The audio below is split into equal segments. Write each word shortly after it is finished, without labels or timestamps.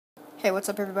Hey, what's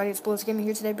up everybody, it's Bullets Gaming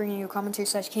here today, bringing you a commentary /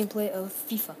 gameplay of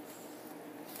FIFA.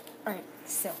 Alright,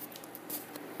 so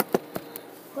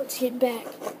let's get back.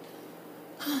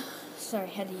 Sorry,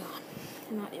 had to yawn.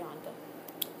 Not yawn, but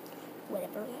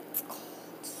whatever that's called.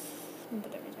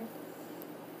 But everything.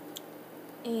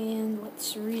 And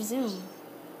let's resume.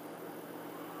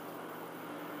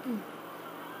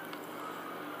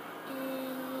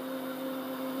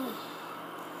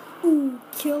 Ooh,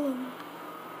 kill him.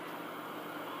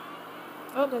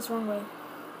 Oh, that's the wrong way.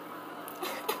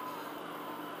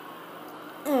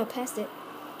 Oh, passed it.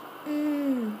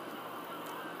 And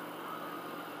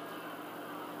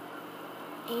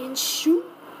shoot.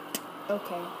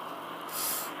 Okay.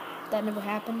 That never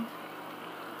happened.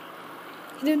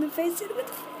 Hit him in the face, hit him in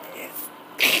the face.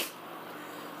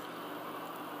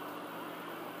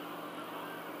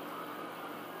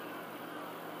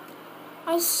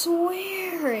 I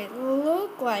swear it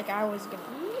looked like I was gonna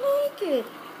make it.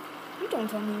 You don't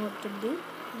tell me what to do.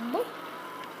 What?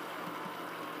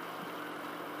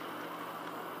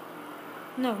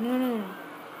 No.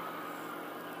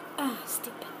 Ah,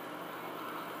 stupid.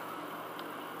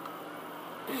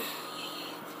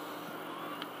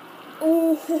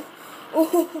 Oh,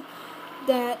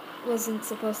 that wasn't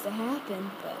supposed to happen,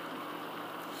 but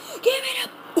give it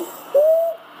up.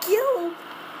 Oh, kill.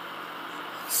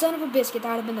 Son of a biscuit,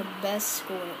 that would have been the best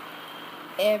score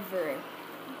ever.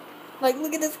 Like,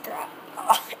 look at this crap.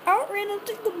 Oh, outran him,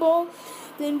 took the ball,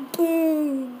 then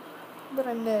boom. But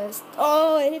I missed.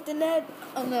 Oh, I hit the net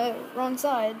on the wrong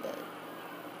side, but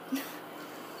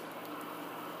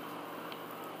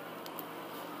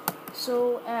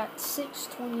so at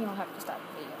 6:20, I'll have to stop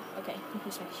the video. Okay,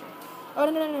 just make sure. Oh,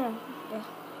 no. Yeah.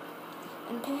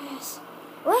 And pass.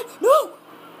 Right? No!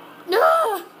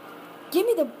 Give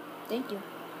me the... Thank you.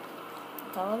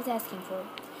 That's all I was asking for.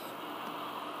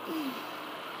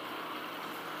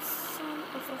 Son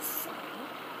of a son.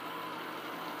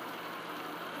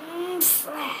 And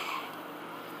slide.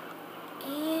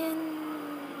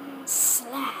 And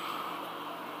slide.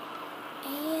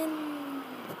 And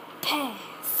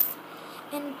pass.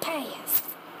 And pass.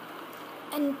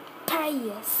 And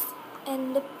pass.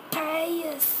 And the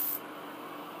pass.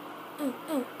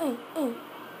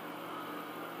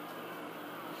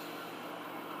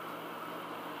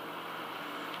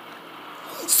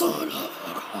 Son of a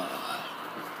god.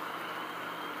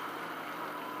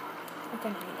 I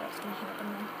couldn't believe that was gonna happen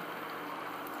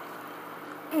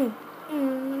then.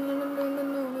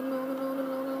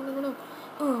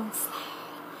 Oh,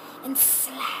 slide. And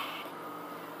slide.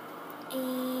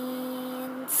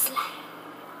 And slide.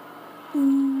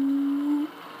 Ooh,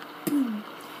 boom.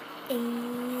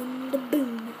 And a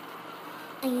boom.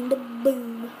 And a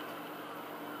boom.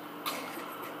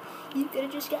 You could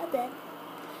have just got that.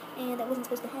 And that wasn't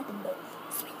supposed to happen, but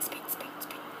spin.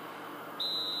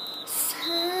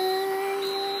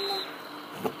 Son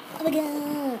of a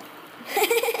gun.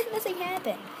 Nothing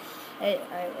happened. Hey,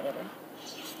 alright, whatever.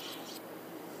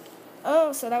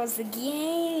 Oh, so that was the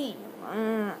game.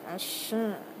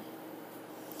 Sure.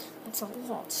 That's a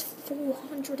lot.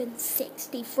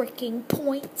 460 freaking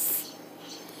points.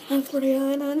 I'm pretty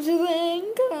high on to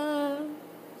think. That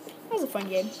was a fun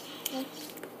game. I'm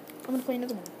gonna play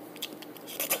another one.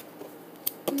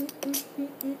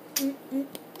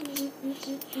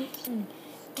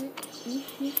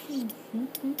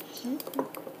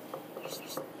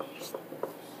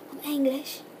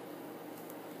 English.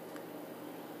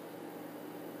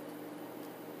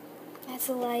 That's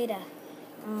a lighter.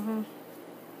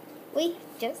 We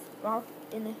just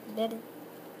walked in the bed.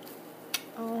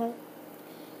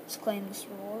 Let's claim this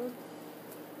reward.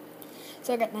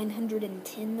 So I got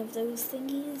 910 of those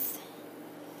thingies.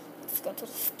 Let's go to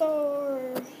the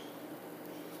store.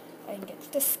 I can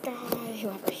get this guy,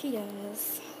 whoever he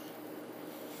is.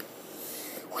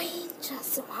 We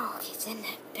just walked in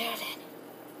the building.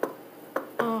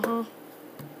 Ooh,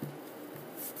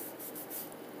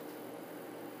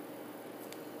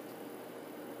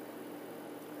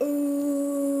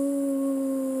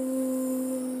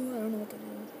 I don't know what to do.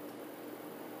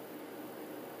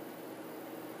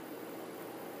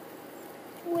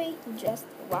 We just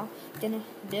walked in the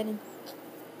building.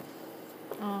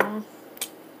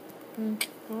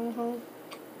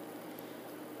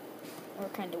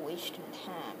 We're kind of wasting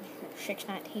time.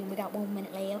 6:19, we got 1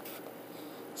 minute left.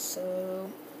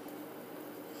 So,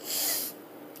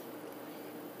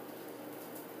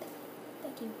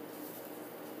 thank you.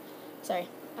 Sorry.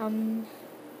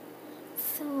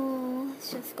 So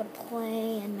let's just go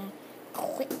play and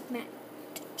quick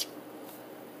match.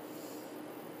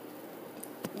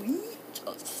 We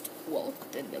just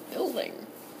walked in the building.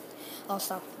 I'll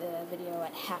stop the video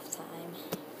at halftime.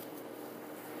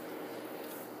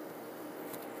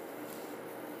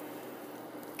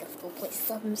 go play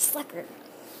some soccer,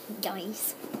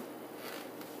 guys.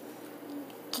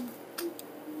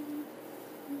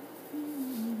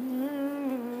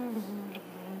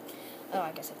 Oh,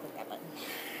 I guess I clicked that button.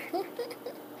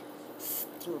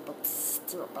 Stupid.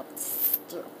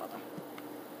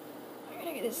 I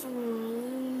gotta get this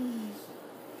one.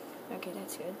 Okay,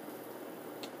 that's good.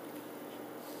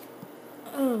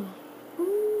 Oh.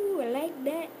 Ooh, I like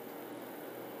that.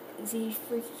 Is he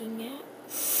freaking out?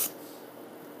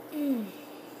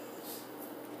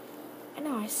 I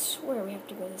know, I swear we have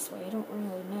to go this way. I don't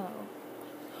really know.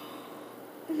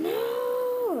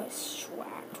 No! I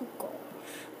swear to gosh.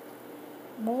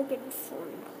 Morgan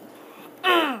Freeman.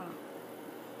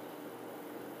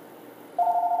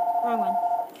 Wrong one.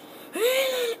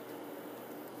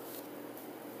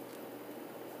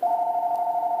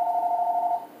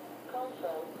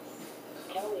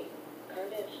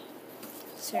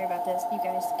 Sorry about this, you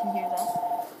guys can hear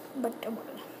that. But don't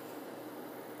worry.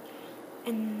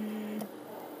 And the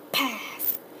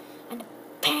pass. And the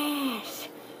pass.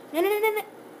 No.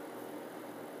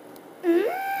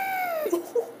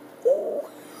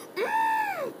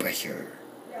 Pressure.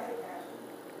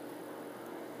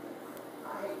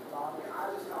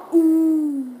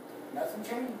 Ooh. Nothing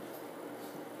changed.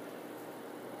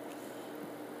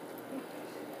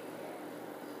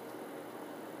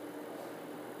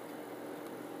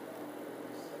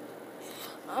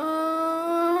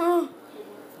 Oh,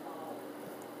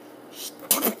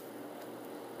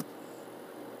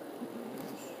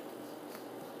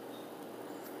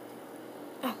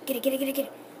 get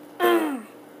it.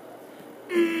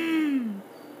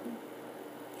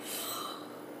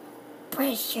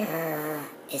 Pressure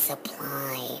is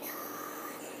applied.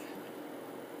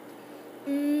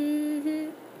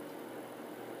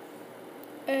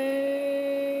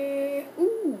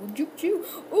 Juke.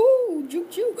 Ooh,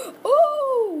 juke.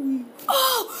 Ooh.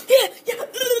 Oh, yeah.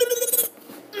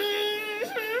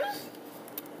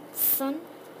 Son.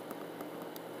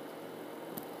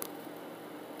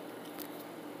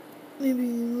 Maybe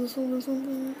this one or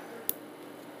something.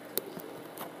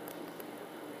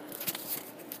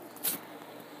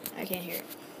 I can't hear it.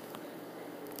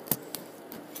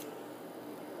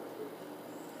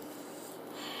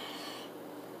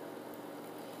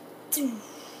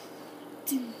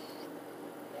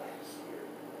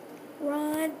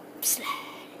 Run, slide,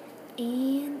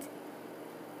 and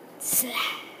slide,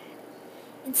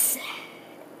 and slide.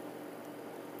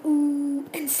 Ooh,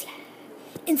 and slide,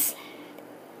 and slide,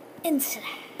 and slide.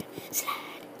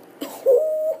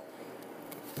 Ooh.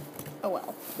 Oh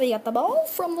well, we got the ball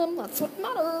from them, that's what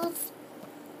matters.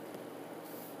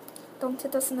 Don't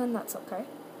hit us in the nuts, okay?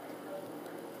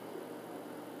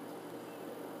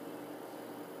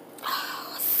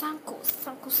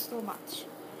 Thank you so much.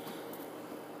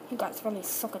 You guys really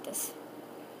suck at this.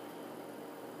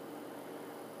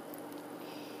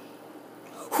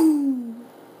 Whoo.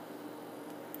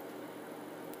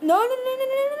 No.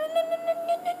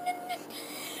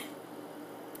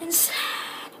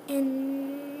 Inside.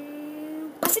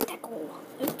 And passing tackle.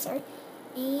 Oops, sorry.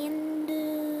 And,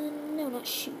 no, not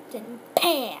shoot. Then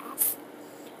pass.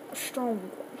 A strong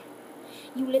one.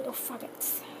 You little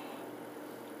faggots.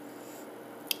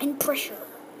 And pressure.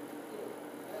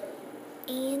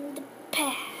 And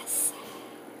pass.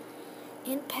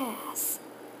 And pass.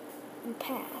 And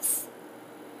pass.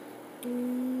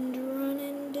 And run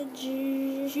into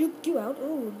juke you out.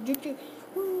 Oh, juke.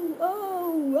 Ooh,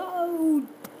 oh.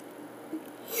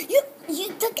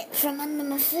 You took it from under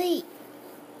my feet.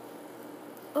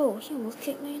 Oh, he almost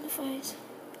kicked me in the face.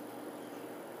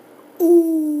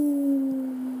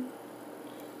 Ooh.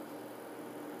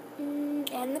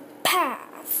 And the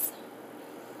pass.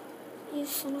 You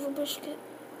son of a biscuit.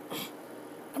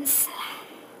 And slide.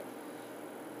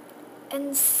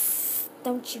 And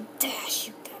don't you dare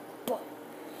shoot that ball.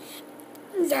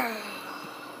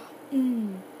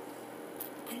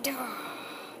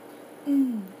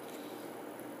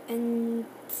 And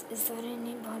is that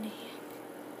anybody?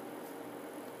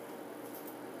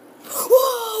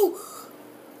 Whoa!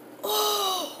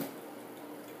 Oh!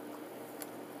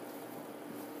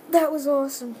 That was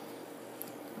awesome.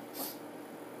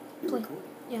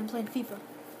 Yeah, I'm playing FIFA.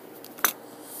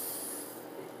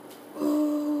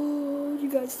 Oh, you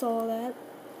guys saw that?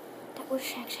 That was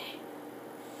sexy.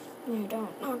 No,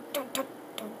 don't. No,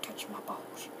 don't touch my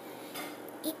balls.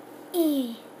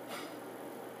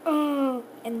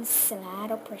 And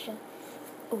slide up pressure.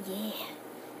 Oh yeah.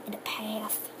 And a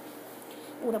pass.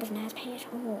 Oh, that was a nice pass.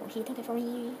 Oh, he took it from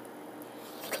me.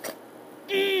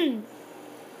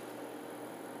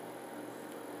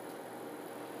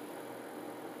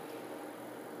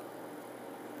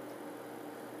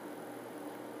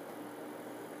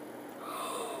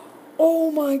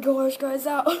 Oh my gosh, guys,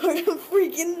 that would have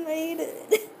freaking made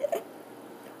it.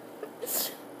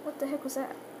 What the heck was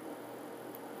that?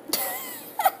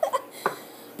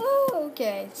 Oh,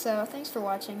 okay, so thanks for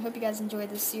watching. Hope you guys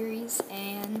enjoyed this series,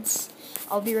 and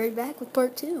I'll be right back with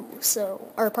part 2,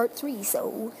 or part 3,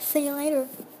 so see you later.